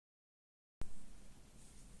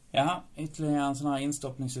Ja, ytterligare en sån här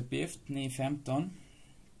instoppningsuppgift 9.15.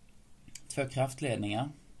 2 kraftledningar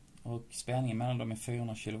och spänningen mellan dem är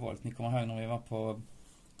 400 kV. Ni kommer ihåg när vi var på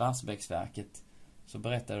Barsebäcksverket så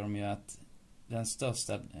berättade de ju att den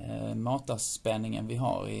största matarspänningen vi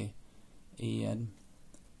har i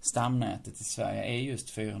stamnätet i Sverige är just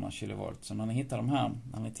 400 kV. Så när ni hittar de här,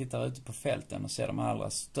 när ni tittar ute på fälten och ser de allra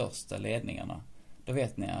största ledningarna, då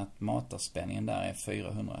vet ni att matarspänningen där är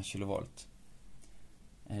 400 kV.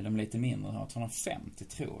 De lite mindre har 250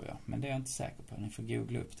 tror jag, men det är jag inte säker på. Ni får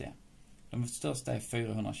googla upp det. De största är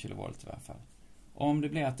 400 kV i alla fall. Om det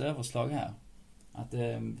blir ett överslag här, att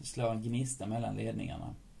det slår en gnista mellan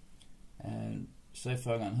ledningarna, så är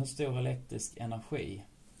frågan, hur stor elektrisk energi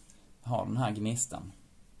har den här gnistan?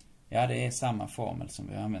 Ja, det är samma formel som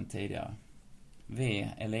vi har använt tidigare. V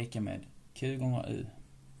är lika med Q gånger U.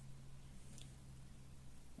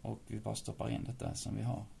 Och vi bara stoppar in detta som vi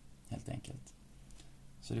har, helt enkelt.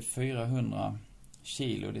 Så det är 400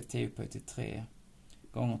 kilo, det är 10 på 83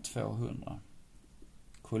 gånger 200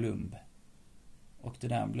 coulomb. Och det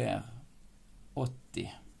där blir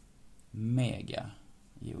 80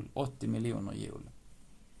 megajoule, 80 miljoner joule.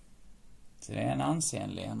 Så det är en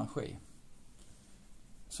ansenlig energi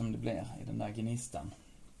som det blir i den där gnistan.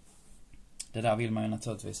 Det där vill man ju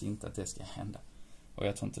naturligtvis inte att det ska hända. Och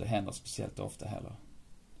jag tror inte det händer speciellt ofta heller.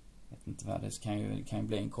 Jag vet inte vad det kan ju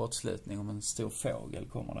bli en kortslutning om en stor fågel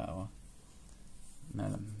kommer där och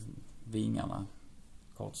med vingarna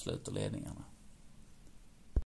kortsluter ledningarna.